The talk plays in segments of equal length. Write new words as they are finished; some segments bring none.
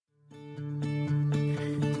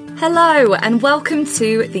Hello, and welcome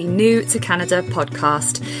to the New to Canada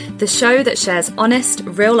podcast, the show that shares honest,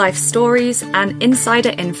 real-life stories and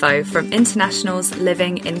insider info from internationals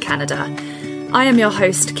living in Canada. I am your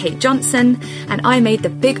host, Kate Johnson, and I made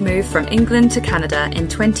the big move from England to Canada in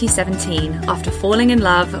 2017 after falling in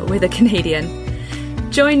love with a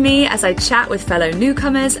Canadian. Join me as I chat with fellow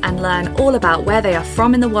newcomers and learn all about where they are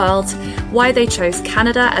from in the world, why they chose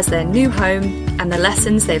Canada as their new home, and the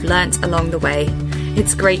lessons they've learnt along the way.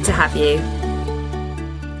 It's great to have you.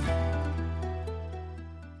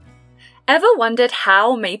 Ever wondered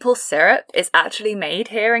how maple syrup is actually made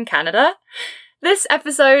here in Canada? This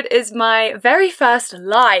episode is my very first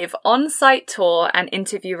live on-site tour and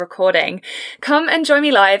interview recording. Come and join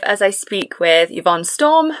me live as I speak with Yvonne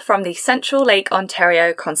Storm from the Central Lake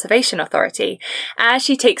Ontario Conservation Authority as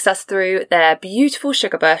she takes us through their beautiful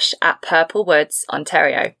sugar bush at Purple Woods,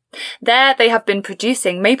 Ontario. There they have been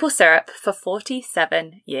producing maple syrup for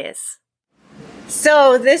 47 years.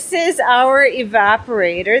 So this is our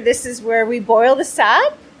evaporator. This is where we boil the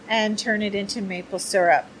sap and turn it into maple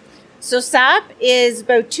syrup. So sap is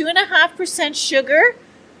about 2.5% sugar,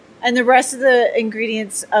 and the rest of the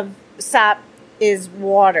ingredients of sap is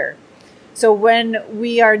water. So when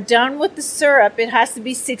we are done with the syrup, it has to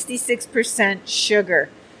be 66% sugar.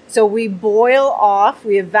 So we boil off,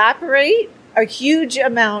 we evaporate a huge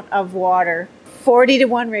amount of water,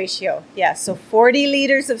 40-to-1 ratio. Yeah, so 40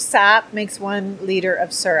 liters of sap makes 1 liter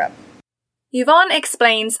of syrup. Yvonne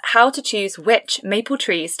explains how to choose which maple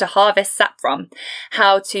trees to harvest sap from,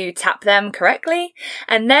 how to tap them correctly,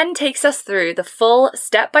 and then takes us through the full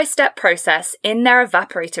step-by-step process in their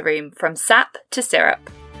evaporator room from sap to syrup.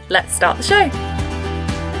 Let's start the show.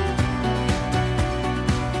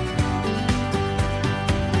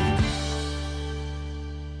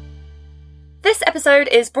 This episode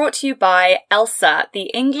is brought to you by Elsa,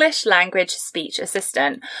 the English language speech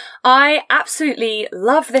assistant. I absolutely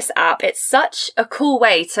love this app. It's such a cool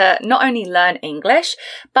way to not only learn English,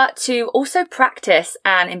 but to also practice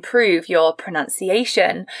and improve your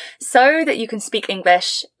pronunciation so that you can speak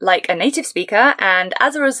English like a native speaker and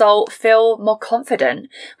as a result feel more confident,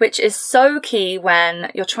 which is so key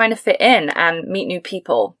when you're trying to fit in and meet new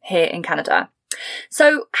people here in Canada.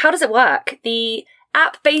 So how does it work? The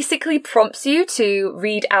app basically prompts you to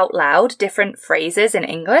read out loud different phrases in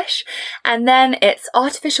English, and then its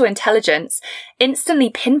artificial intelligence instantly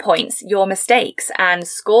pinpoints your mistakes and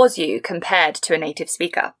scores you compared to a native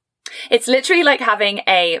speaker. It's literally like having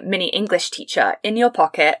a mini English teacher in your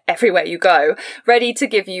pocket everywhere you go, ready to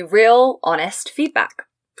give you real, honest feedback.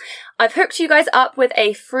 I've hooked you guys up with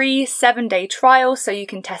a free 7-day trial so you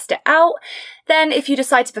can test it out. Then if you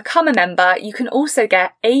decide to become a member, you can also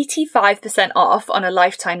get 85% off on a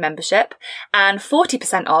lifetime membership and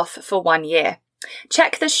 40% off for 1 year.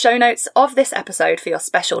 Check the show notes of this episode for your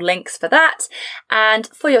special links for that. And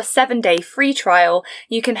for your 7-day free trial,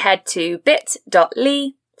 you can head to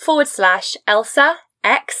bit.ly/Elsa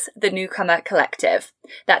X the Newcomer Collective.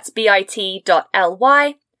 That's bit.ly/ELSA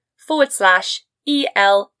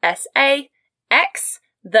X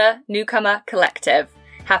the Newcomer Collective.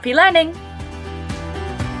 Happy learning!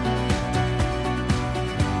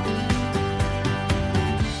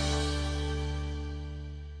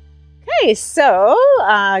 Okay, so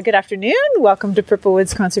good afternoon. Welcome to Purple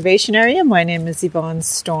Woods Conservation Area. My name is Yvonne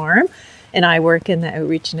Storm, and I work in the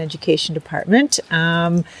Outreach and Education Department.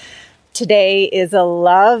 Today is a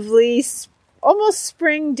lovely almost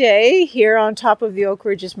spring day here on top of the Oak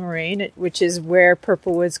Ridges Moraine, which is where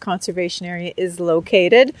Purple Woods Conservation Area is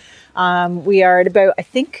located. We are at about, I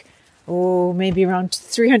think, maybe around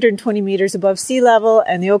 320 meters above sea level,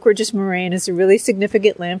 and the Oak Ridges Moraine is a really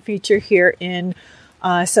significant land feature here in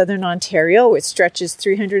southern Ontario. It stretches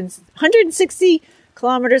 160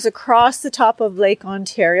 kilometers across the top of Lake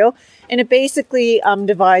Ontario, and it basically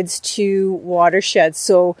divides two watersheds.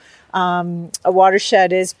 So a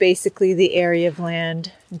watershed is basically the area of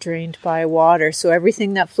land drained by water. So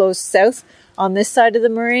everything that flows south on this side of the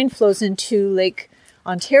moraine flows into Lake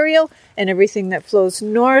Ontario, and everything that flows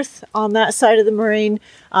north on that side of the moraine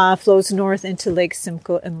flows north into Lake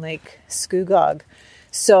Simcoe and Lake Scugog.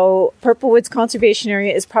 So Purple Woods Conservation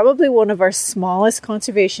Area is probably one of our smallest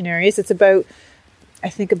conservation areas. It's about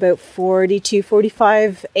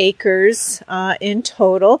 45 acres in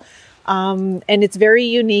total. And it's very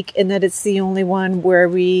unique in that it's the only one where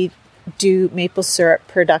we do maple syrup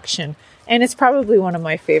production. And it's probably one of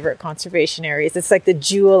my favorite conservation areas. It's like the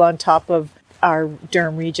jewel on top of our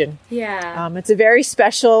Durham region. Yeah. It's a very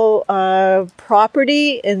special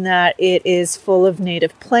property in that it is full of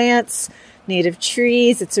native plants, native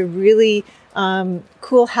trees. It's a really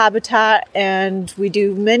cool habitat, and we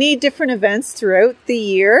do many different events throughout the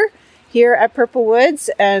year here at Purple Woods,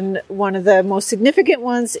 and one of the most significant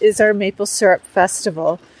ones is our Maple Syrup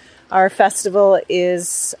Festival. Our festival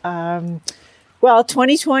is,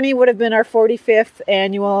 2020 would have been our 45th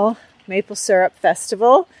annual Maple Syrup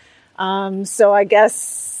Festival. So I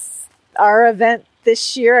guess our event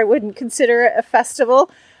this year, I wouldn't consider it a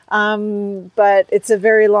festival, but it's a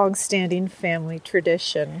very long-standing family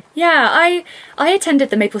tradition. Yeah, I attended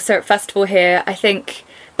the Maple Syrup Festival here, I think,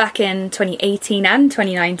 back in 2018 and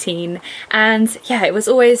 2019. And yeah, it was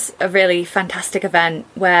always a really fantastic event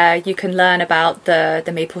where you can learn about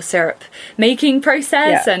the maple syrup making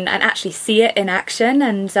process and actually see it in action.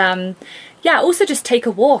 And also just take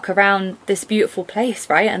a walk around this beautiful place,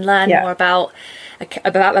 right? And learn more about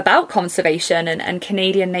conservation and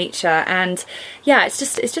Canadian nature. And yeah, it's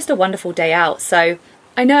just a wonderful day out. So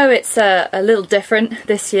I know it's a little different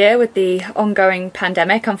this year with the ongoing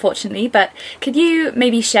pandemic, unfortunately, but could you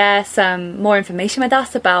maybe share some more information with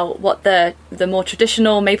us about what the more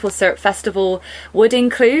traditional Maple Syrup Festival would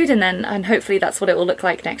include, and hopefully that's what it will look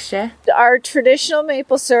like next year? Our traditional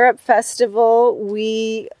Maple Syrup Festival,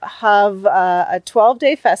 we have a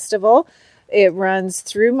 12-day festival. It runs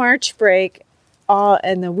through March break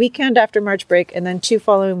and the weekend after March break, and then 2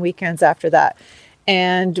 following weekends after that.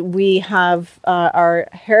 And we have our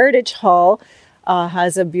Heritage Hall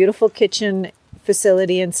has a beautiful kitchen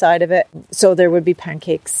facility inside of it. So there would be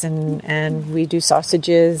pancakes and we do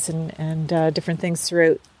sausages and different things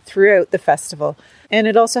throughout the festival. And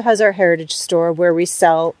it also has our heritage store where we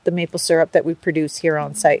sell the maple syrup that we produce here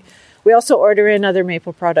on site. We also order in other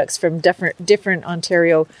maple products from different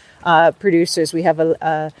Ontario producers. We have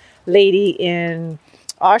a lady in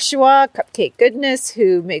Oshawa, Cupcake Goodness,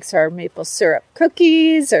 who makes our maple syrup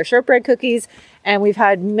cookies, our shortbread cookies, and we've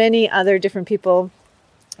had many other different people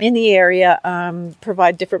in the area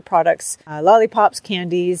provide different products, lollipops,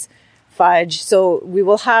 candies, fudge. So we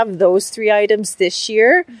will have those 3 items this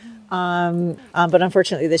year, but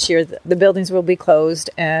unfortunately this year the buildings will be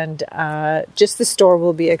closed, and just the store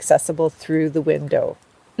will be accessible through the window.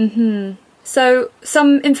 Mm-hmm. So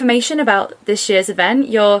some information about this year's event.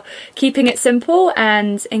 You're keeping it simple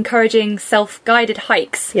and encouraging self-guided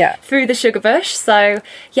hikes through the sugar bush. So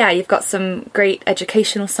yeah, you've got some great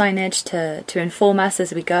educational signage to inform us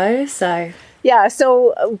as we go. So yeah,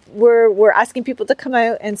 so we're asking people to come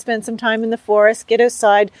out and spend some time in the forest, get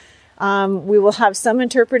outside. We will have some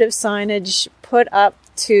interpretive signage put up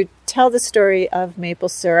to tell the story of maple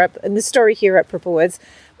syrup and the story here at Purple Woods.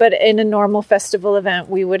 But in a normal festival event,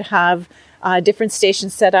 we would have different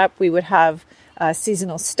stations set up. We would have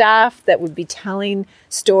seasonal staff that would be telling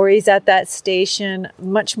stories at that station,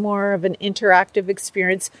 much more of an interactive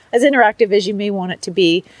experience, as interactive as you may want it to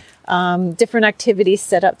be. Different activities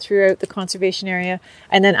set up throughout the conservation area,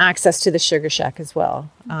 and then access to the sugar shack as well.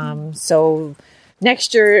 So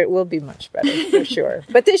next year it will be much better for sure.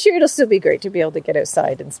 But this year it'll still be great to be able to get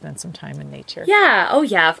outside and spend some time in nature. Yeah. Oh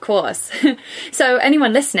yeah, of course. So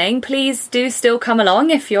anyone listening, please do still come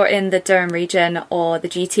along if you're in the Durham region or the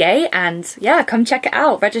GTA, and yeah, come check it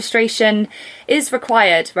out. Registration is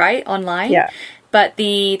required, right? Online. Yeah. But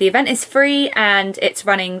the event is free, and it's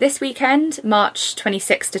running this weekend, March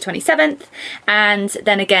 26th to 27th, and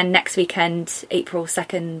then again next weekend, April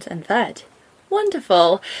 2nd and 3rd.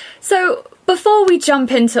 Wonderful. So before we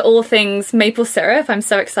jump into all things maple syrup, I'm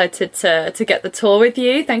so excited to get the tour with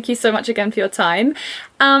you. Thank you so much again for your time.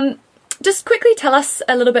 Just quickly tell us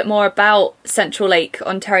a little bit more about Central Lake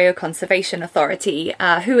Ontario Conservation Authority.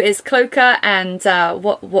 Who is CLOCA, and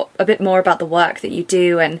what a bit more about the work that you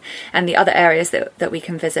do and the other areas that we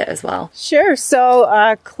can visit as well. Sure. So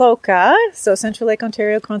CLOCA, so Central Lake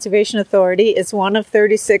Ontario Conservation Authority, is one of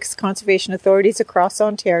 36 conservation authorities across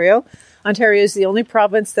Ontario. Ontario is the only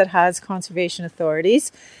province that has conservation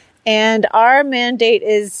authorities. And our mandate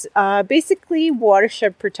is basically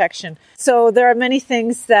watershed protection. So there are many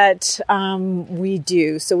things that we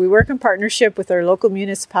do. So we work in partnership with our local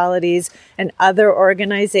municipalities and other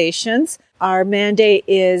organizations. Our mandate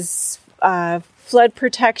is flood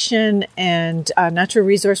protection and natural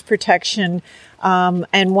resource protection.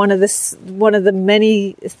 And one of the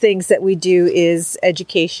many things that we do is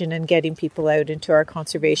education and getting people out into our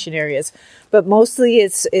conservation areas. But mostly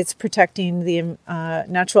it's protecting the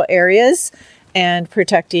natural areas and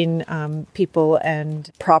protecting people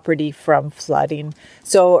and property from flooding.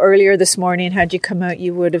 So earlier this morning, had you come out,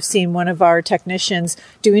 you would have seen one of our technicians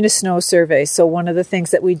doing a snow survey. So one of the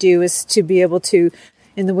things that we do is to be able to,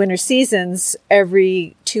 in the winter seasons,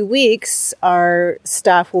 every 2 weeks, our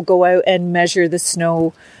staff will go out and measure the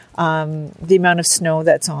snow the amount of snow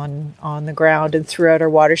that's on the ground and throughout our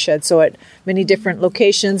watershed. So at many different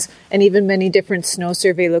locations and even many different snow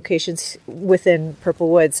survey locations within Purple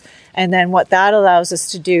Woods. And then what that allows us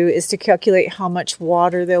to do is to calculate how much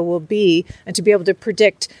water there will be and to be able to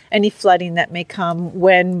predict any flooding that may come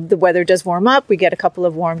when the weather does warm up. We get a couple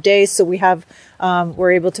of warm days, so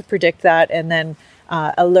we're able to predict that and then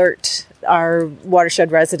alert our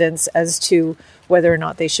watershed residents as to whether or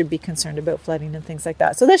not they should be concerned about flooding and things like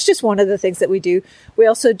that. So that's just one of the things that we do. We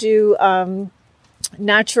also do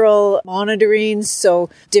natural monitoring, so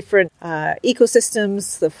different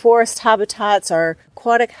ecosystems, the forest habitats, our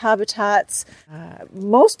aquatic habitats.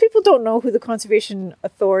 Most people don't know who the conservation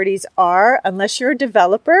authorities are unless you're a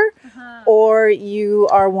developer or you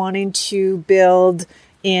are wanting to build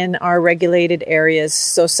in our regulated areas,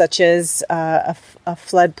 so such as a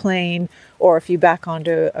floodplain, or if you back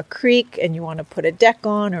onto a creek and you want to put a deck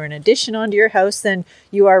on or an addition onto your house, then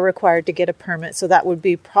you are required to get a permit. So that would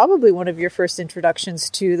be probably one of your first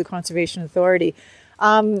introductions to the Conservation Authority.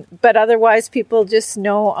 But otherwise, people just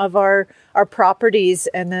know of our properties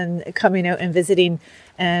and then coming out and visiting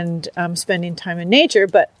and spending time in nature.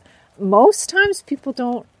 But most times people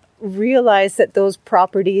don't realize that those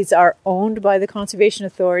properties are owned by the Conservation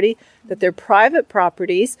Authority, that they're private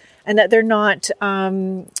properties, and that they're not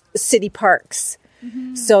city parks.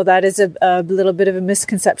 So that is a little bit of a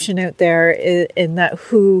misconception out there in that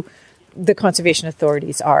who the conservation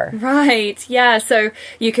authorities are. Right. Yeah. So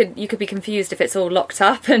you could be confused if it's all locked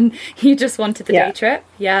up and you just wanted the day trip.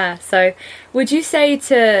 Yeah. So would you say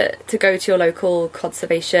to go to your local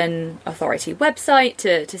conservation authority website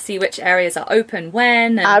to see which areas are open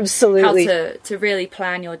when, and absolutely how to really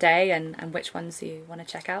plan your day and which ones you want to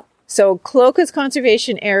check out? So CLOCA's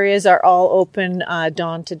conservation areas are all open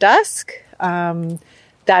dawn to dusk.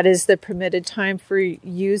 That is the permitted time for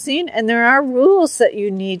using. And there are rules that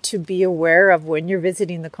you need to be aware of when you're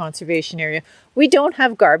visiting the conservation area. We don't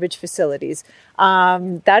have garbage facilities.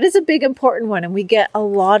 That is a big important one. And we get a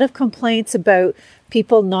lot of complaints about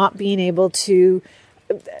people not being able to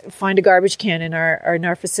find a garbage can in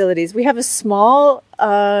our facilities. We have a small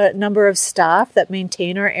number of staff that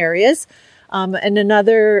maintain our areas. And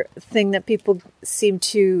another thing that people seem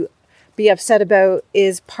to be upset about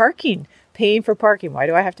is parking. Paying for parking. Why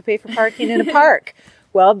do I have to pay for parking in a park?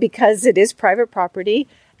 Well, because it is private property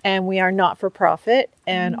and we are not for profit,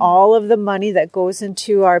 and all of the money that goes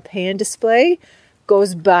into our pay and display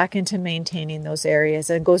goes back into maintaining those areas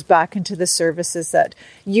and goes back into the services that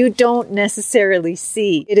you don't necessarily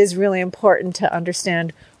see. It is really important to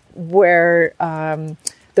understand where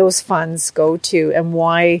those funds go to and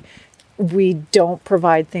why we don't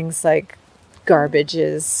provide things like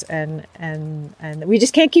garbages and we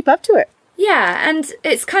just can't keep up to it. Yeah, and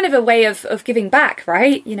it's kind of a way of giving back,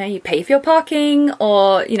 right? You know, you pay for your parking,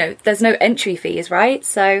 or, you know, there's no entry fees, right?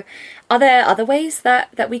 So are there other ways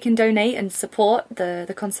that we can donate and support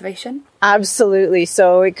the conservation? Absolutely.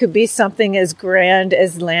 So it could be something as grand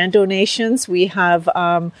as land donations. We have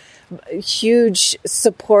huge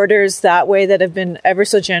supporters that way that have been ever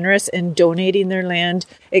so generous in donating their land.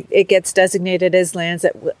 It gets designated as lands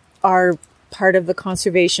that are part of the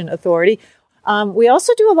Conservation Authority. We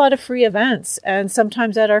also do a lot of free events, and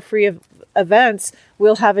sometimes at our free events,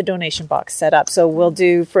 we'll have a donation box set up. So we'll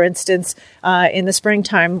do, for instance, in the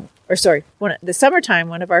the summertime,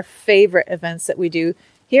 one of our favorite events that we do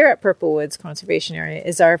here at Purple Woods Conservation Area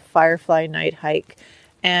is our Firefly Night Hike.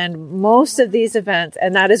 And most of these events,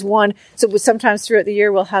 and that is one, so sometimes throughout the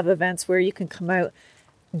year, we'll have events where you can come out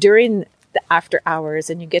during the after hours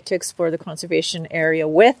and you get to explore the conservation area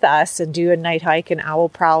with us and do a night hike and owl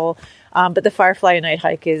prowl. But the Firefly Night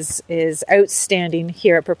Hike is outstanding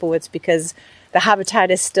here at Purple Woods because the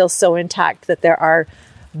habitat is still so intact that there are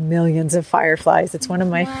millions of fireflies. It's one of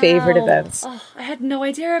my favorite events. Oh, I had no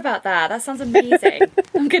idea about that. That sounds amazing.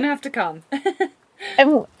 I'm going to have to come.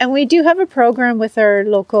 And we do have a program with our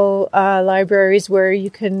local libraries where you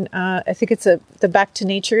can, I think it's the Back to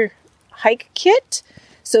Nature hike kit.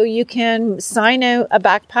 So you can sign out a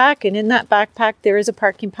backpack, and in that backpack there is a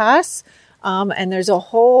parking pass, and there's a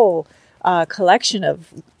whole collection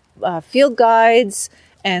of field guides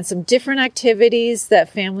and some different activities that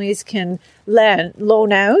families can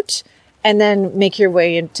loan out, and then make your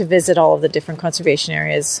way in to visit all of the different conservation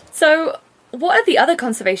areas. So what are the other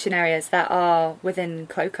conservation areas that are within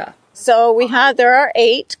CLOCA? So there are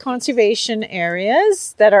 8 conservation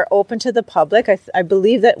areas that are open to the public. I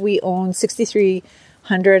believe that we own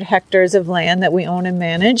 6,300 hectares of land that we own and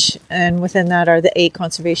manage. And within that are the 8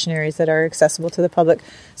 conservation areas that are accessible to the public.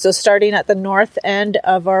 So starting at the north end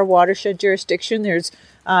of our watershed jurisdiction, there's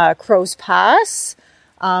Crow's Pass.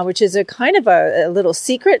 which is a kind of a little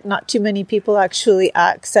secret. Not too many people actually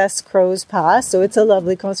access Crow's Pass, so it's a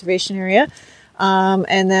lovely conservation area.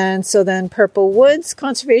 And then Purple Woods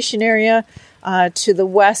Conservation Area. To the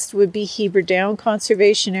west would be Heber Down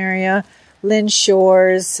Conservation Area, Lynn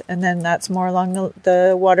Shores, and then that's more along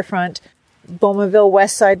the waterfront. Beaumont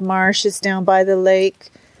Westside Marsh is down by the lake.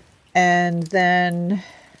 And then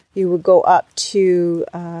you would go up to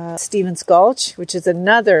Stevens Gulch, which is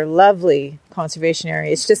another lovely conservation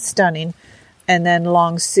area. It's just stunning. And then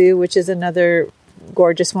Long Sault, which is another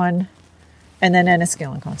gorgeous one. And then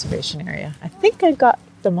Enniskillen Conservation Area. I think I got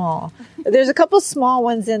them all. There's a couple small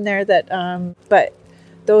ones in there that, but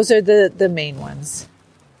those are the main ones.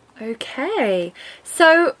 Okay,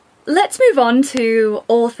 so let's move on to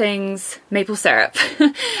all things maple syrup.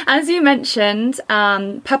 As you mentioned,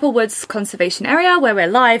 Purple Woods Conservation Area, where we're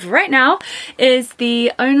live right now, is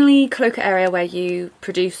the only CLOCA area where you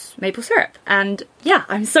produce maple syrup. And yeah,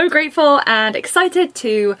 I'm so grateful and excited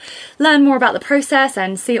to learn more about the process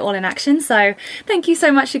and see it all in action. So thank you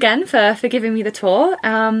so much again for giving me the tour.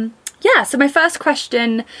 So my first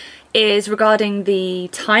question is regarding the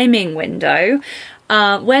timing window.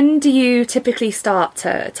 When do you typically start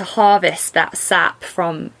to harvest that sap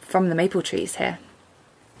from the maple trees here?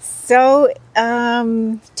 So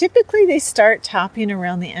typically they start tapping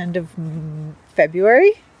around the end of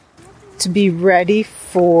February to be ready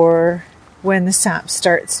for when the sap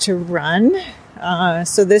starts to run.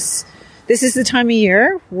 So this is the time of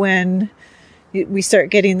year when we start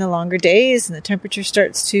getting the longer days and the temperature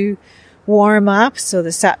starts to warm up, so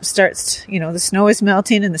the sap starts, the snow is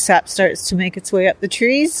melting and the sap starts to make its way up the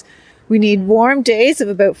trees. We need warm days of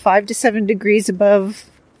about 5 to 7 degrees above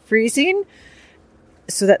freezing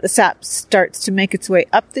so that the sap starts to make its way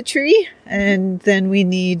up the tree. And then we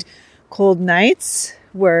need cold nights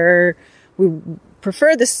where we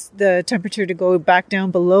prefer the temperature to go back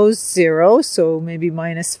down below zero, so maybe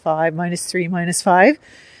 -5, -3, -5.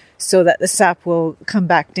 So that the sap will come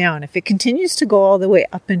back down. If it continues to go all the way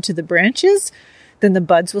up into the branches, then the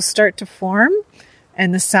buds will start to form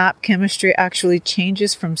and the sap chemistry actually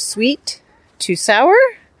changes from sweet to sour.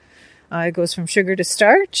 It goes from sugar to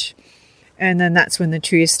starch. And then that's when the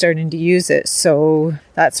tree is starting to use it. So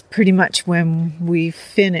that's pretty much when we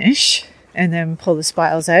finish and then pull the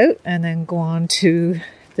spiles out and then go on to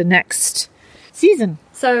the next season.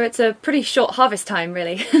 So it's a pretty short harvest time,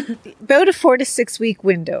 really. About a 4 to 6 week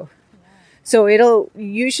window. So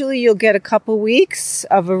you'll get a couple weeks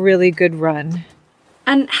of a really good run.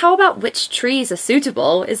 And how about which trees are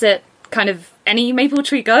suitable? Is it kind of any maple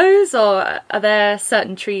tree goes, or are there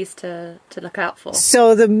certain trees to look out for?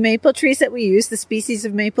 So the maple trees that we use, the species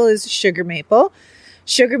of maple is sugar maple.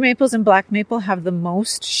 Sugar maples and black maple have the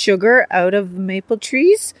most sugar out of the maple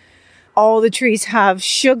trees. All the trees have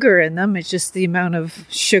sugar in them. It's just the amount of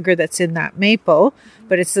sugar that's in that maple.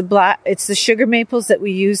 But it's the sugar maples that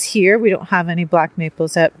we use here. We don't have any black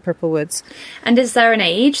maples at Purple Woods. And is there an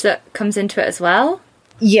age that comes into it as well?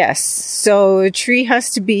 Yes. So a tree has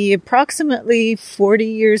to be approximately 40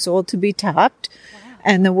 years old to be tapped. Wow.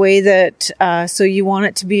 And the way that, so you want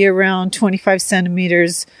it to be around 25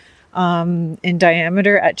 centimeters in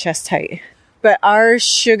diameter at chest height. But our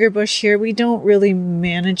sugar bush here, we don't really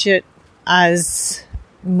manage it as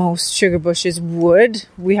most sugar bushes would.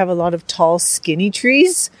 We have a lot of tall, skinny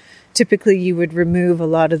trees. Typically, you would remove a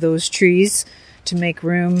lot of those trees to make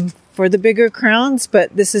room for the bigger crowns,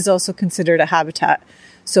 but this is also considered a habitat.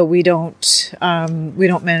 So we don't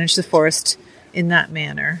manage the forest in that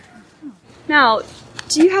manner. Now,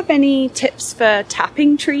 do you have any tips for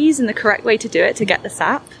tapping trees and the correct way to do it to get the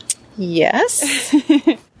sap? Yes.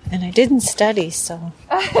 And I didn't study, so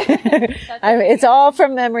it's all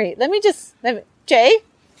from memory. Jay,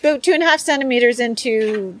 about 2.5 centimeters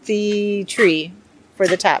into the tree for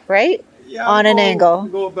the tap, right? Yeah, on an angle.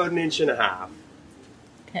 Go about 1.5 inches.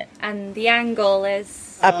 Okay. And the angle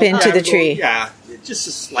is up into the tree. Yeah, just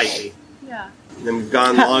slightly. Yeah. And then we've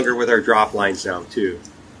gone longer with our drop lines now too.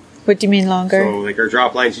 What do you mean longer? So like our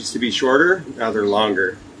drop lines used to be shorter, now they're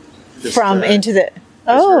longer. Just, into the.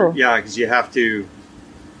 Oh. Yeah, because you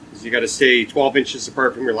got to stay 12 inches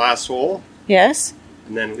apart from your last hole. Yes.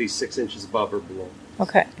 And then at least 6 inches above or below.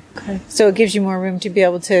 Okay. So it gives you more room to be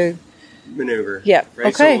able to maneuver. Yeah.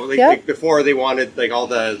 Right? Okay. So like before they wanted all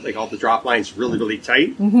the drop lines really, really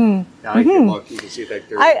tight. Mm-hmm. Now you can look, you can see that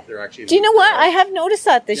they're actually. Do you know what? I have noticed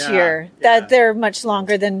that this year that they're much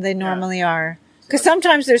longer than they normally are. Because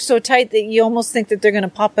sometimes they're so tight that you almost think that they're going to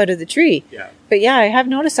pop out of the tree. Yeah. But yeah, I have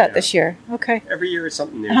noticed that this year. Okay. Every year is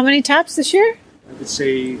something new. How many taps this year? I would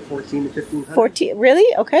say 14 to 1500. 14.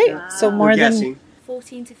 Really? Okay. Wow. So more than. Guessing.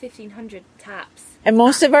 14 to 1,500 taps. And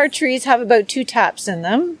most of our trees have about 2 taps in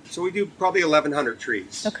them. So we do probably 1,100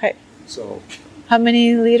 trees. Okay. So, How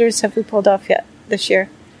many liters have we pulled off yet this year?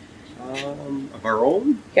 of our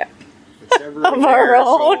own? Yeah. It's never Of our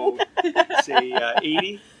own. So, say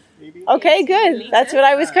 80, maybe. Okay, good. That's what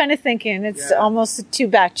I was kind of thinking. It's almost 2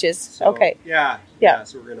 batches. So, Okay. Yeah.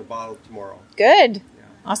 So we're going to bottle tomorrow. Good. Yeah.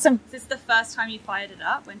 Awesome. Is this the first time you fired it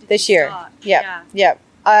up? When did This you year. start?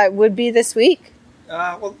 Yeah. Would be this week.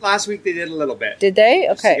 Well, last week they did a little bit. Did they?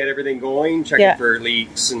 Just to Okay. get everything going, checking Yeah. for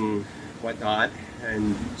leaks and whatnot.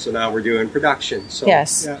 And so now we're doing production. So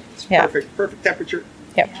Yes. yeah, it's Yeah. perfect temperature.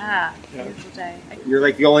 Yeah. Beautiful day. You're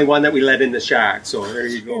like the only one that we let in the shack, so there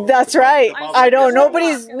you go. That's right. I'm I know so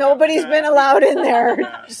nobody's been allowed in there.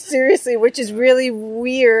 Seriously, which is really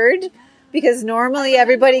weird because normally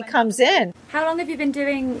everybody comes in. How long have you been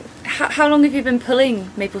doing? How long have you been pulling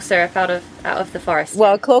maple syrup out of the forest?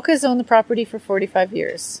 Well, CLOCA's owned the property for 45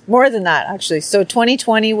 years. More than that, actually. So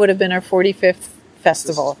 2020 would have been our 45th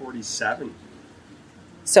festival. This is 47.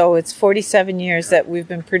 So it's 47 years that we've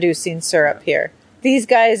been producing syrup here. These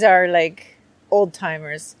guys are like old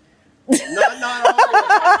timers. Not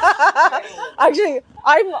all. Actually,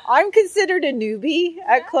 I'm considered a newbie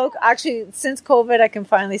at CLOCA. Actually, since COVID, I can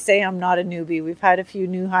finally say I'm not a newbie. We've had a few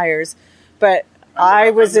new hires, but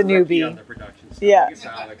I was a I'm the rookie newbie. on the production side. Yeah. I guess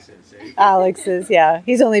Alex is, eh? Alex is, yeah.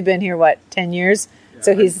 He's only been here, 10 years? Yeah,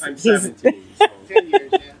 So he's... I'm 17. So 10 years,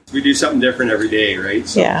 yeah. We do something different every day, right?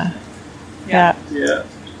 So, Yeah. Yeah.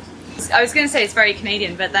 I was going to say it's very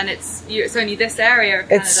Canadian, but then it's only this area of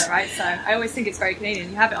Canada, It's- right? So I always think it's very Canadian.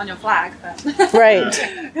 You have it on your flag, but Right.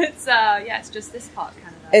 it's just this part of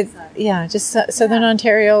Canada. It's, so. yeah, just southern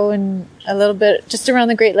Ontario and a little bit just around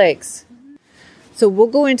the Great Lakes. So we'll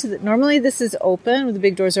go into Mm. this is open, the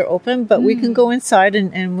big doors are open, but we can go inside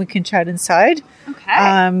and we can chat inside.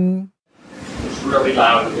 Okay. It's really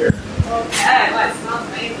loud here. Okay. Well, it smells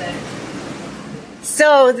amazing.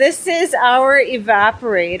 So this is our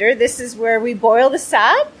evaporator. This is where we boil the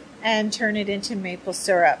sap and turn it into maple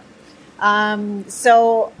syrup.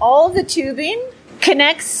 So all the tubing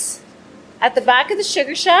connects at the back of the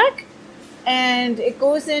sugar shack, and it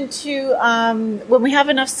goes into, when we have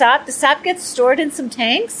enough sap, the sap gets stored in some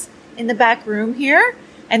tanks in the back room here.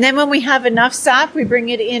 And then when we have enough sap, we bring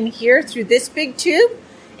it in here through this big tube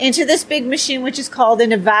into this big machine, which is called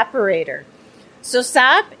an evaporator. So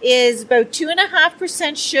sap is about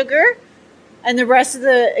 2.5% sugar, and the rest of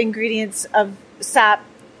the ingredients of sap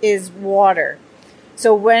is water.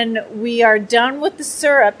 So when we are done with the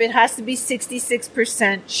syrup, it has to be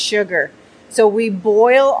 66% sugar. So we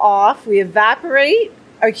boil off, we evaporate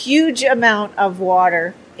a huge amount of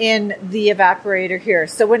water in the evaporator here.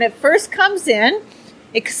 So when it first comes in,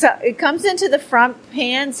 it comes into the front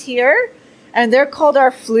pans here, and they're called our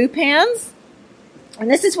flue pans. And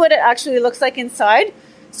this is what it actually looks like inside.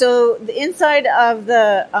 So the inside of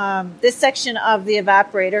the this section of the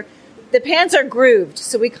evaporator, the pans are grooved.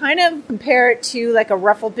 So we kind of compare it to like a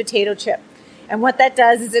ruffled potato chip. And what that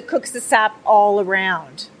does is it cooks the sap all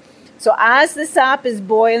around. So as the sap is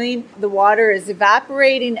boiling, the water is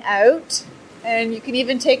evaporating out. And you can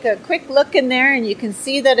even take a quick look in there and you can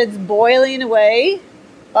see that it's boiling away,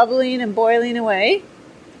 bubbling and boiling away.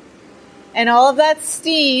 And all of that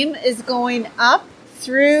steam is going up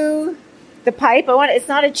through the pipe. It's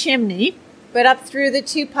not a chimney, but up through the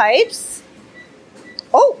 2 pipes.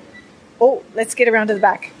 Oh, let's get around to the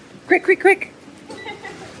back. Quick.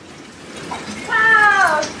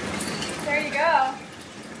 Wow! There you go.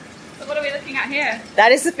 So what are we looking at here?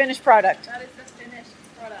 That is the finished product. That is the finished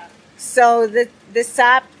product. So the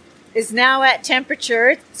sap is now at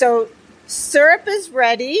temperature. So syrup is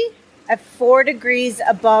ready at 4 degrees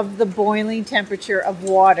above the boiling temperature of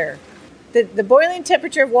water. The boiling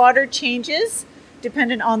temperature of water changes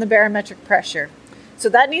dependent on the barometric pressure. So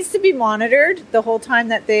that needs to be monitored the whole time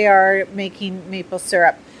that they are making maple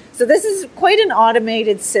syrup. So this is quite an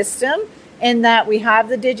automated system in that we have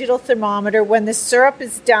the digital thermometer when the syrup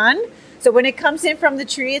is done. So when it comes in from the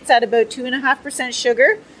tree, it's at about 2.5%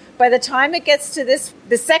 sugar. By the time it gets to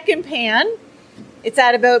the second pan, it's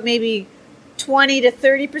at about maybe 20 to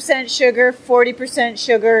 30% sugar, 40%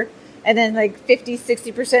 sugar, and then like 50,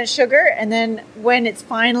 60% sugar. And then when it's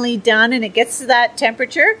finally done and it gets to that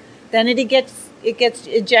temperature, then it gets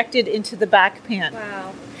ejected into the back pan.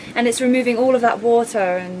 Wow. And it's removing all of that water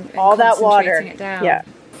and All that water. concentrating it down. Yeah.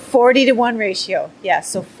 40-to-1 ratio. Yeah.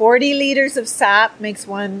 So 40 liters of sap makes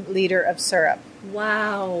 1 liter of syrup.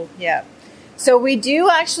 Wow. Yeah. So we do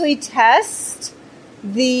actually test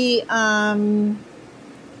the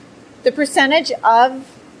percentage of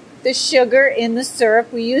the sugar in the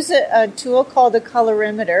syrup, we use a tool called a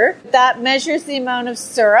colorimeter that measures the amount of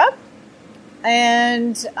syrup.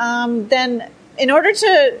 And then in order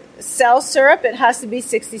to sell syrup, it has to be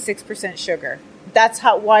 66% sugar. That's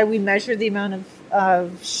why we measure the amount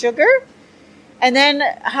of sugar. And then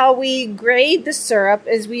how we grade the syrup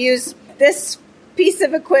is we use this piece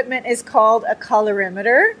of equipment is called a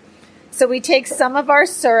colorimeter. So we take some of our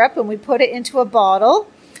syrup and we put it into a bottle,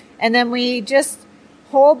 and then we just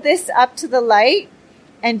hold this up to the light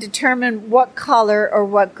and determine what color or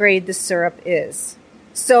what grade the syrup is.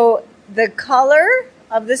 So the color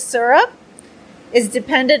of the syrup is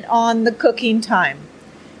dependent on the cooking time.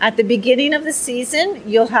 At the beginning of the season,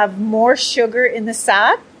 you'll have more sugar in the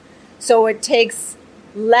sap, so it takes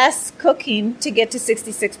less cooking to get to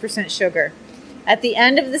 66% sugar. At the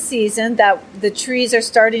end of the season, that the trees are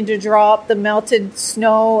starting to drop, the melted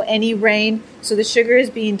snow, any rain, so the sugar is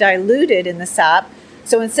being diluted in the sap.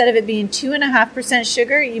 So instead of it being 2.5%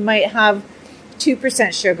 sugar, you might have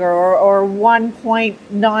 2% sugar or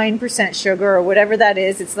 1.9% sugar or whatever that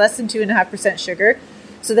is. It's less than 2.5% sugar.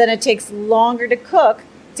 So then it takes longer to cook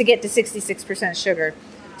to get to 66% sugar.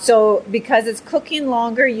 So because it's cooking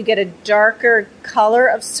longer, you get a darker color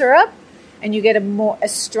of syrup and you get a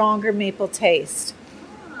stronger maple taste.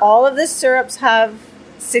 All of the syrups have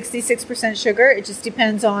 66% sugar. It just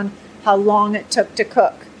depends on how long it took to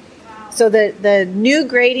cook. So the new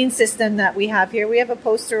grading system that we have here, we have a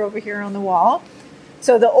poster over here on the wall.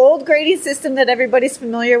 So the old grading system that everybody's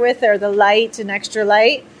familiar with are the light and extra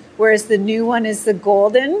light, whereas the new one is the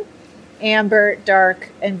golden, amber, dark,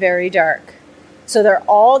 and very dark. So they're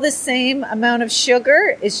all the same amount of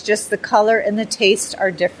sugar. It's just the color and the taste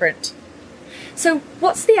are different. So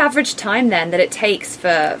what's the average time then that it takes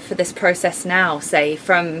for this process now, say,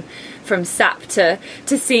 from sap to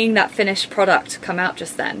seeing that finished product come out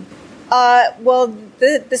just then? Well,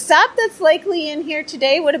 the sap that's likely in here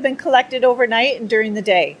today would have been collected overnight and during the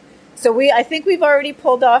day. So I think we've already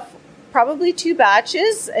pulled off probably 2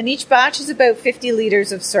 batches, and each batch is about 50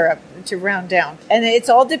 liters of syrup to round down. And it's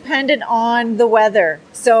all dependent on the weather.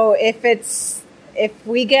 So if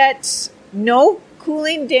we get no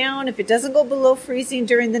cooling down, if it doesn't go below freezing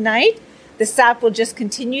during the night, the sap will just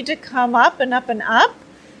continue to come up and up and up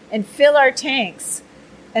and fill our tanks.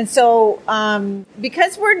 And so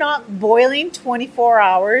because we're not boiling 24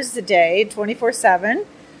 hours a day, 24/7,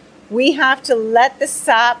 we have to let the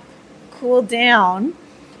sap cool down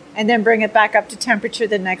and then bring it back up to temperature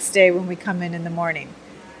the next day when we come in the morning.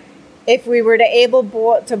 If we were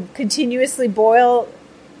to continuously boil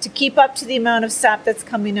to keep up to the amount of sap that's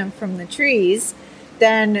coming in from the trees,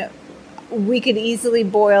 then we could easily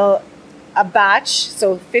boil a batch,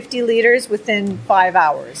 so 50 liters within 5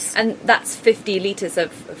 hours. And that's 50 liters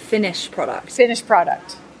of finished product? Finished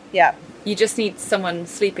product, yeah. You just need someone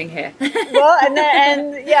sleeping here. Well,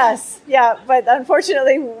 and yes, yeah, but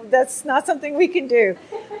unfortunately, that's not something we can do.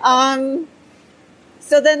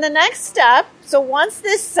 So then the next step, so once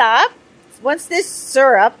this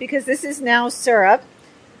syrup, because this is now syrup,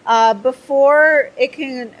 before it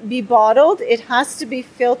can be bottled, it has to be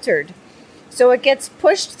filtered. So it gets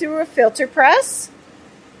pushed through a filter press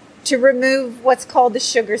to remove what's called the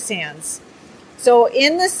sugar sands. So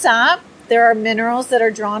in the sap, there are minerals that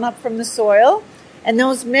are drawn up from the soil, and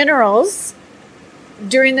those minerals,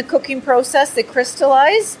 during the cooking process, they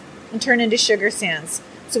crystallize and turn into sugar sands.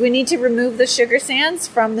 So we need to remove the sugar sands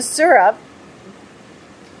from the syrup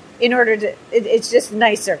in order to, it's just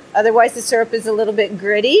nicer. Otherwise the syrup is a little bit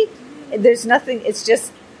gritty. There's nothing, it's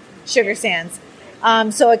just sugar sands.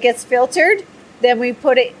 So it gets filtered, then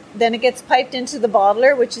it gets piped into the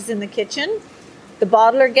bottler, which is in the kitchen. The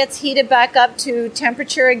bottler gets heated back up to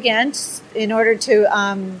temperature again in order to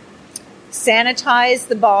sanitize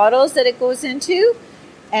the bottles that it goes into,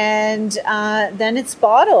 and then it's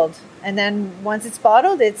bottled. And then once it's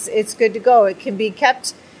bottled, it's good to go. It can be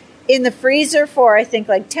kept in the freezer for, I think,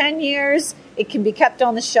 like 10 years. It can be kept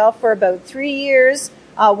on the shelf for about 3 years.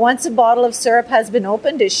 Once a bottle of syrup has been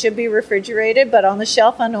opened, it should be refrigerated, but on the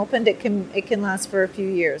shelf unopened, it can last for a few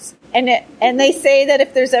years. And they say that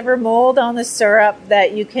if there's ever mold on the syrup,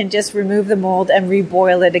 that you can just remove the mold and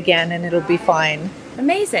reboil it again, and it'll be fine.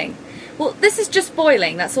 Amazing. Well, this is just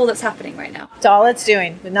boiling. That's all that's happening right now. That's all it's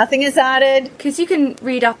doing. But nothing is added. Because you can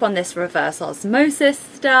read up on this reverse osmosis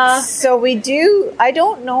stuff. So we do. I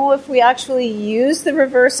don't know if we actually use the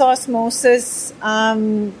reverse osmosis.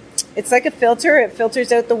 It's like a filter. It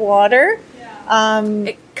filters out the water.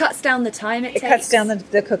 It cuts down the time it takes. It cuts down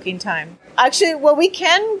the cooking time. Actually, well, we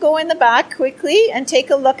can go in the back quickly and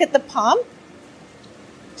take a look at the pump.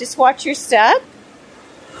 Just watch your step.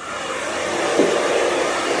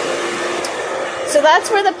 So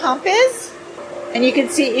that's where the pump is. And you can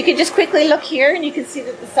just quickly look here and you can see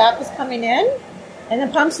that the sap is coming in. And the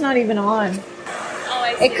pump's not even on. Oh,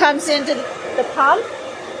 I see. It comes into the pump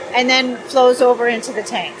and then flows over into the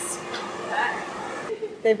tanks.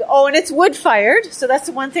 And it's wood fired. So that's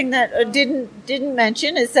the one thing that I didn't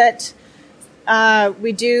mention is that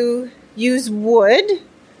we do use wood.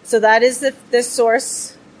 So that is the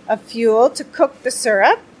source of fuel to cook the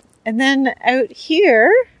syrup. And then out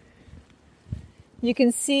here, you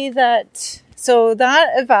can see that, so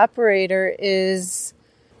that evaporator is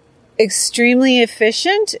extremely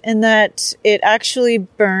efficient in that it actually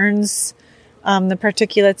burns the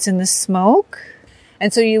particulates in the smoke.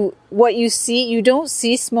 And so you don't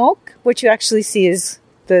see smoke. What you actually see is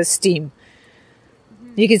the steam.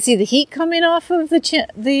 You can see the heat coming off of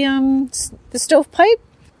the stovepipe,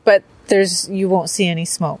 but you won't see any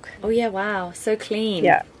smoke. Oh yeah, wow, so clean.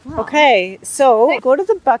 Yeah. Wow. Okay, so go to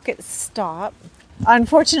the bucket stop.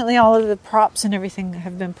 Unfortunately, all of the props and everything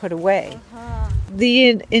have been put away.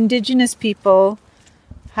 The indigenous people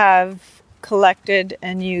have collected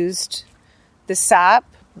and used the sap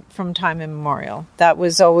from time immemorial. That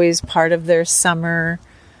was always part of their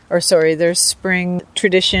their spring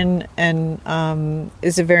tradition, and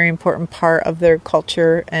is a very important part of their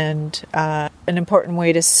culture and an important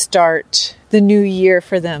way to start the new year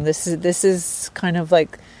for them. This is kind of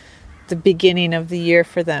like the beginning of the year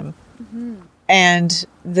for them. Mm-hmm. And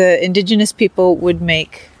the indigenous people would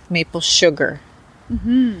make maple sugar.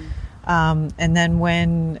 Mm-hmm. And then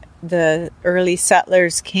when the early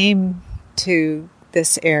settlers came to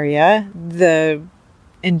this area, the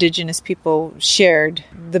indigenous people shared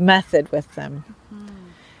the method with them. Mm-hmm.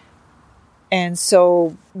 And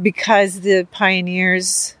so because the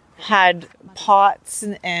pioneers had pots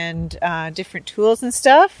and different tools and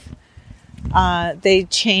stuff, they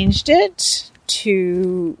changed it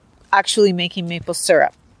to actually making maple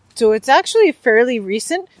syrup. So it's actually a fairly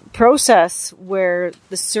recent process where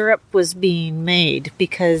the syrup was being made,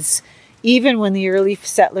 because even when the early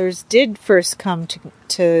settlers did first come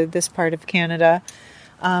to this part of Canada,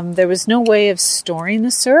 there was no way of storing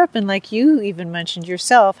the syrup. And like you even mentioned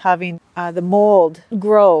yourself, having the mold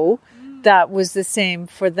grow, that was the same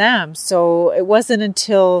for them. So it wasn't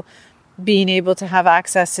until being able to have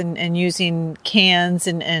access and using cans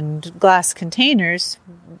and glass containers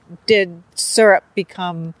did syrup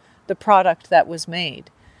become the product that was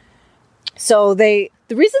made. So the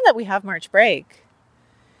reason that we have March break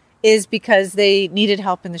is because they needed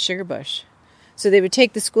help in the sugar bush. So they would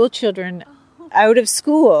take the school children out of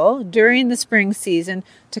school during the spring season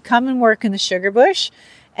to come and work in the sugar bush,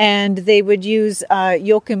 and they would use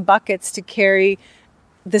yoke and buckets to carry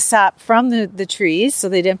the sap from the trees. So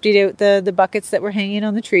they'd emptied out the buckets that were hanging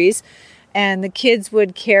on the trees, and the kids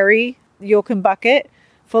would carry yoke and bucket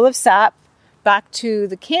full of sap back to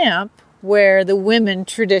the camp, where the women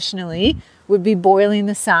traditionally would be boiling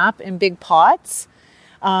the sap in big pots.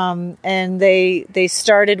 And they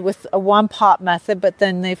started with a one pot method, but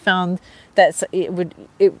then they found that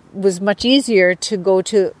it was much easier to go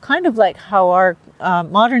to kind of like how our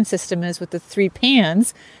modern system is with the 3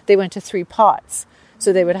 pans. They went to 3 pots.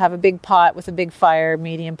 So they would have a big pot with a big fire,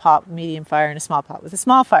 medium pot, medium fire, and a small pot with a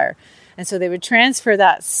small fire. And so they would transfer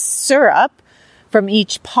that syrup from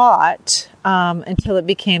each pot until it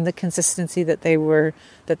became the consistency that they were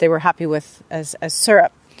happy with as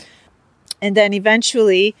syrup. And then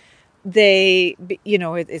eventually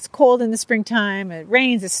it's cold in the springtime, it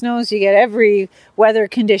rains, it snows, you get every weather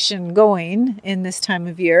condition going in this time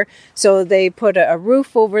of year. So they put a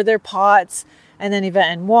roof over their pots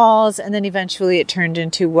and walls, and then eventually it turned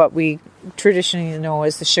into what we traditionally know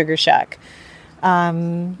as the sugar shack.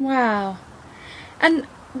 Wow. And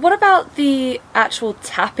what about the actual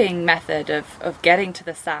tapping method of getting to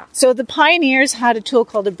the sap? So the pioneers had a tool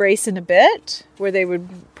called a brace and a bit, where they would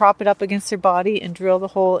prop it up against their body and drill the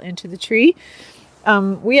hole into the tree.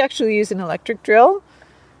 We actually use an electric drill,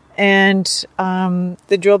 and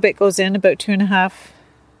the drill bit goes in about 2.5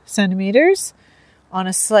 centimeters on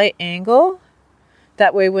a slight angle.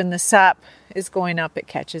 That way when the sap is going up, it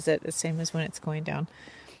catches it, the same as when it's going down.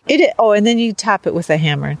 And then you tap it with a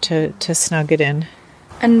hammer to snug it in.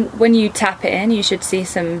 And when you tap it in, you should see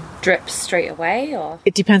some drips straight away, or?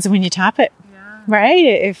 It depends on when you tap it, right?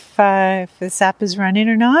 If the sap is running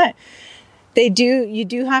or not. You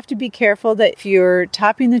do have to be careful that if you're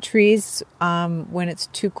tapping the trees when it's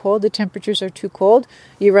too cold, the temperatures are too cold,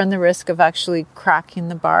 you run the risk of actually cracking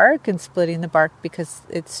the bark and splitting the bark because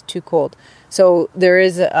it's too cold. So there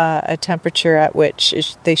is a temperature at which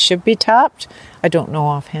they should be tapped. I don't know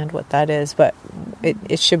offhand what that is, but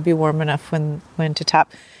it should be warm enough when to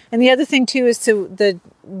tap. And the other thing too is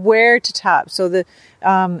where to tap. So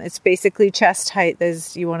it's basically chest height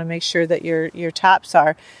as you want to make sure that your taps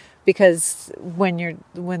are, because when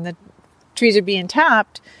the trees are being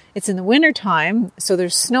tapped, it's in the winter time, so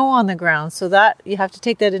there's snow on the ground. So that you have to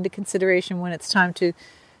take that into consideration when it's time to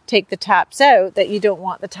take the taps out, that you don't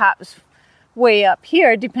want the taps way up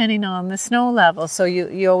here depending on the snow level. So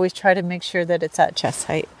you always try to make sure that it's at chest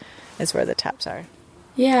height is where the taps are.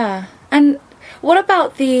 Yeah. And what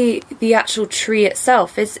about the actual tree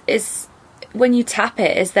itself? Is when you tap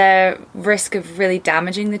it, is there risk of really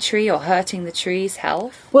damaging the tree or hurting the tree's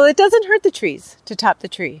health? Well, it doesn't hurt the trees to tap the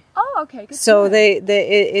tree. Oh, okay. Good So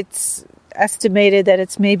it's estimated that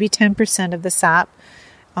it's maybe 10% of the sap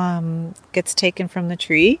gets taken from the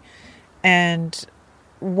tree. And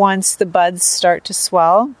once the buds start to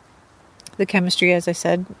swell, the chemistry, as I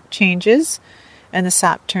said, changes and the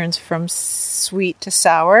sap turns from sweet to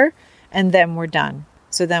sour, and then we're done.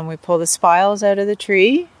 So then we pull the spiles out of the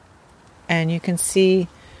tree, and you can see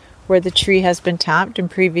where the tree has been tapped in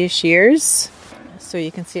previous years. So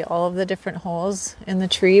you can see all of the different holes in the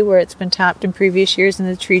tree where it's been tapped in previous years, and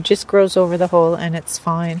the tree just grows over the hole and it's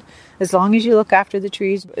fine. As long as you look after the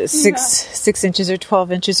trees, 6 inches or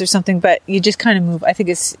 12 inches or something, but you just kind of move. I think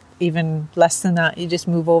it's even less than that. You just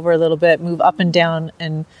move over a little bit, move up and down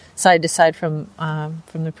and side to side from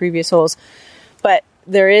the previous holes. But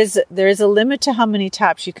there is a limit to how many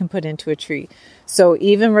taps you can put into a tree. So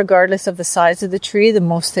even regardless of the size of the tree, the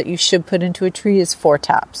most that you should put into a tree is 4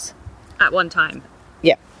 taps. At one time?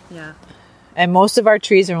 Yeah. Yeah. And most of our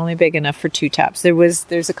trees are only big enough for 2 taps.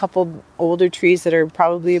 There's a couple older trees that are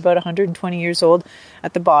probably about 120 years old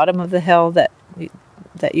at the bottom of the hill that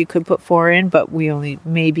you could put 4 in, but we only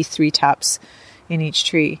maybe 3 taps in each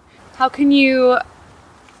tree. How can you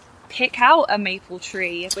pick out a maple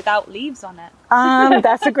tree without leaves on it?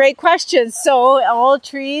 That's a great question. So all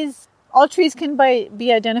trees can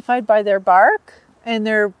be identified by their bark and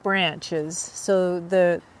their branches.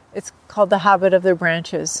 So it's called the habit of their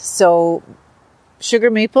branches. So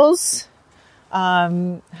sugar maples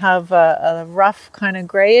have a rough kind of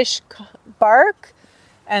grayish bark,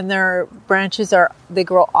 and their branches they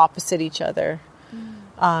grow opposite each other.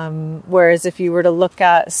 Whereas if you were to look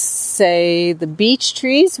at, say, the beech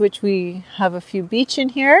trees, which we have a few beech in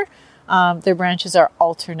here, their branches are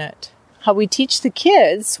alternate. How we teach the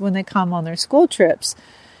kids when they come on their school trips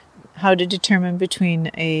how to determine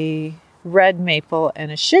between a red maple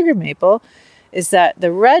and a sugar maple is that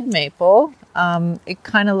the red maple, it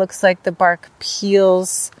kind of looks like the bark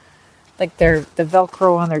peels, like the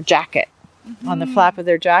Velcro on their jacket, on the flap of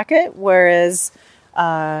their jacket, whereas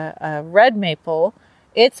a red maple,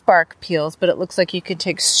 its bark peels, but it looks like you could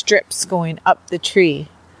take strips going up the tree.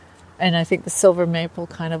 And I think the silver maple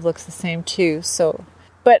kind of looks the same too. So,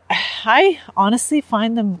 but I honestly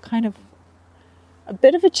find them kind of a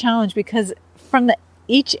bit of a challenge because from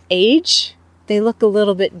each age, they look a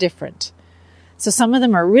little bit different. So some of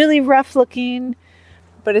them are really rough looking,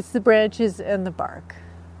 but it's the branches and the bark.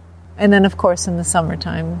 And then, of course, in the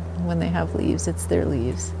summertime, when they have leaves, it's their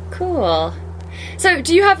leaves. Cool. So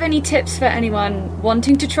do you have any tips for anyone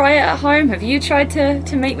wanting to try it at home? Have you tried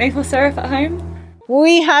to make maple syrup at home?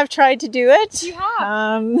 We have tried to do it. You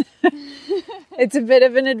have? It's a bit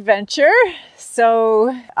of an adventure.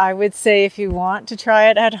 So I would say if you want to try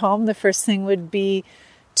it at home, the first thing would be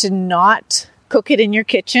to not cook it in your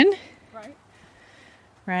kitchen.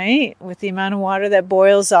 Right? With the amount of water that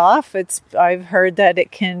boils off, I've heard that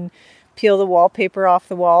it can peel the wallpaper off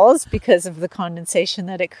the walls because of the condensation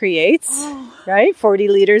that it creates. Oh. Right? 40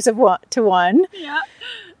 liters to 1. Yeah.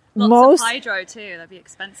 Lots of hydro too. That'd be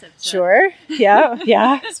expensive. Sure.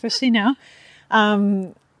 Yeah. Especially now.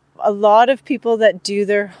 A lot of people that do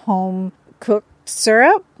their home cooked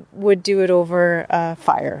syrup would do it over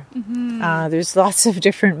fire. Mm-hmm. There's lots of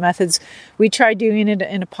different methods. We tried doing it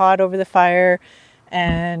in a pot over the fire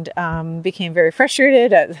and became very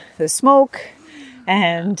frustrated at the smoke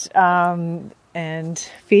and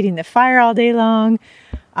feeding the fire all day long.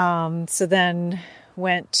 So then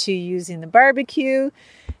went to using the barbecue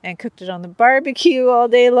and cooked it on the barbecue all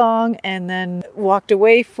day long, and then walked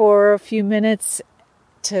away for a few minutes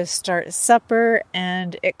to start supper,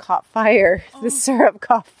 and it caught fire. Oh. The syrup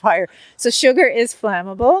caught fire. So sugar is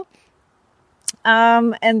flammable.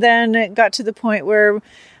 And then it got to the point where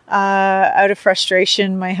out of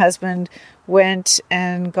frustration, my husband went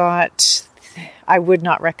and got, I would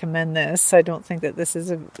not recommend this. I don't think that this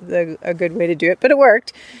is a good way to do it, but it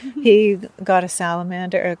worked. He got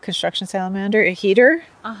a construction salamander, a heater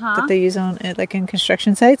that they use on like in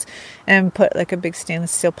construction sites, and put like a big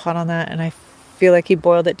stainless steel pot on that. And I feel like he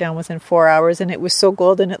boiled it down within 4 hours, and it was so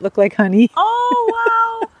golden it looked like honey.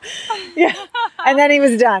 Oh, wow. Yeah. And then he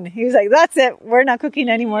was done. He was like, that's it. We're not cooking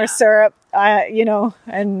any more syrup.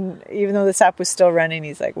 And even though the sap was still running,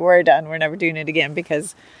 he's like, we're done. We're never doing it again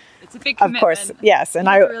because it's a big commitment. Of course. Yes. And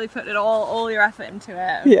you have to really put all your effort into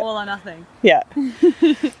it, all or nothing. Yeah.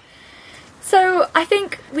 So I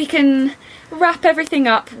think we can wrap everything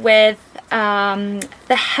up with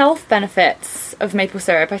the health benefits of maple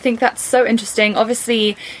syrup. I think that's so interesting.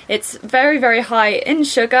 Obviously, it's very, very high in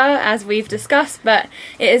sugar, as we've discussed, but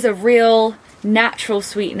it is a real natural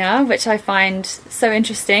sweetener, which I find so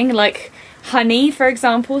interesting, like honey, for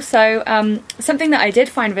example. So something that I did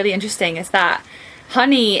find really interesting is that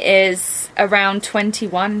honey is around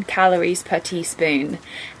 21 calories per teaspoon,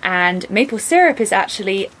 and maple syrup is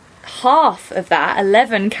actually half of that,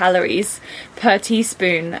 11 calories per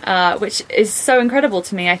teaspoon, which is so incredible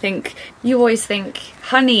to me. I think you always think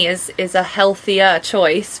honey is a healthier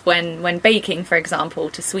choice when baking, for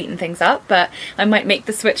example, to sweeten things up, but I might make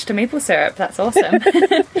the switch to maple syrup. That's awesome.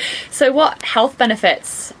 So what health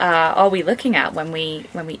benefits are we looking at when we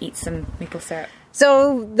eat some maple syrup?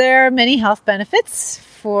 So there are many health benefits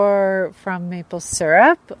from maple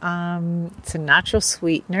syrup. It's a natural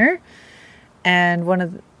sweetener, and one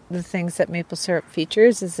of the things that maple syrup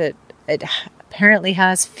features is it apparently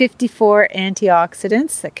has 54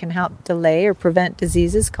 antioxidants that can help delay or prevent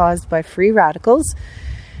diseases caused by free radicals.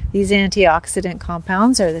 These antioxidant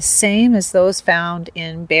compounds are the same as those found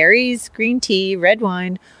in berries, green tea, red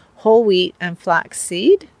wine, whole wheat, and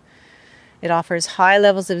flaxseed. It offers high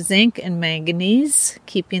levels of zinc and manganese,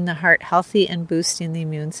 keeping the heart healthy and boosting the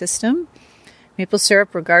immune system. Maple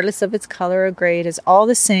syrup, regardless of its color or grade, is all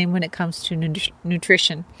the same when it comes to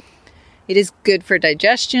nutrition. It is good for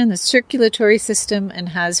digestion, the circulatory system, and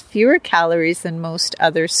has fewer calories than most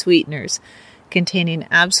other sweeteners, containing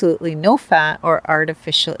absolutely no fat or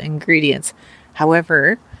artificial ingredients.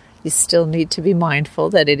 However, you still need to be mindful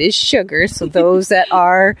that it is sugar, so those that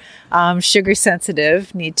are sugar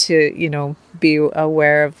sensitive need to, be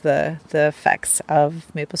aware of the effects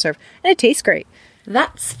of maple syrup. And it tastes great.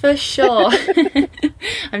 That's for sure.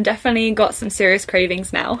 I've definitely got some serious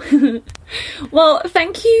cravings now. Well,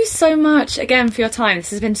 thank you so much again for your time.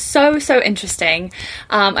 This has been so interesting.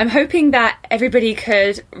 I'm hoping that everybody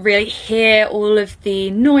could really hear all of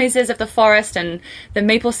the noises of the forest and the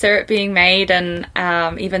maple syrup being made. And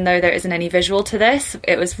even though there isn't any visual to this,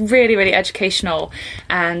 it was really educational.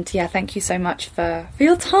 And yeah, thank you so much for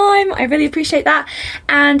your time. I really appreciate that.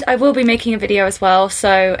 And I will be making a video as well.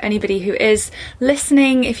 So anybody who is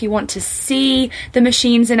listening, if you want to see the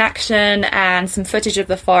machines in action and some footage of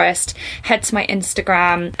the forest, head to my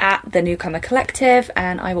Instagram at The Newcomer Collective,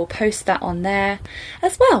 and I will post that on there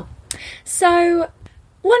as well. So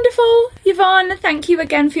wonderful, Yvonne, thank you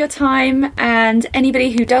again for your time. And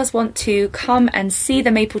anybody who does want to come and see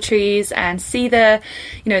the maple trees and see the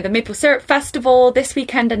Maple Syrup Festival this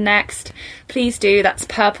weekend and next, please do. That's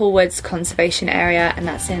Purple Woods Conservation Area, and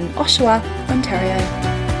that's in Oshawa, Ontario.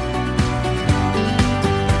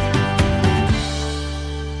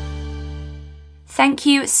 Thank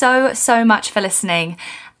you so much for listening.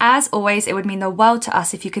 As always, it would mean the world to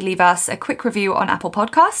us if you could leave us a quick review on Apple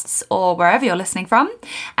Podcasts or wherever you're listening from.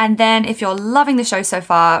 And then if you're loving the show so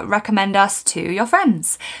far, recommend us to your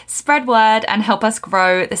friends. Spread word and help us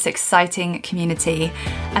grow this exciting community.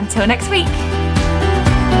 Until next week.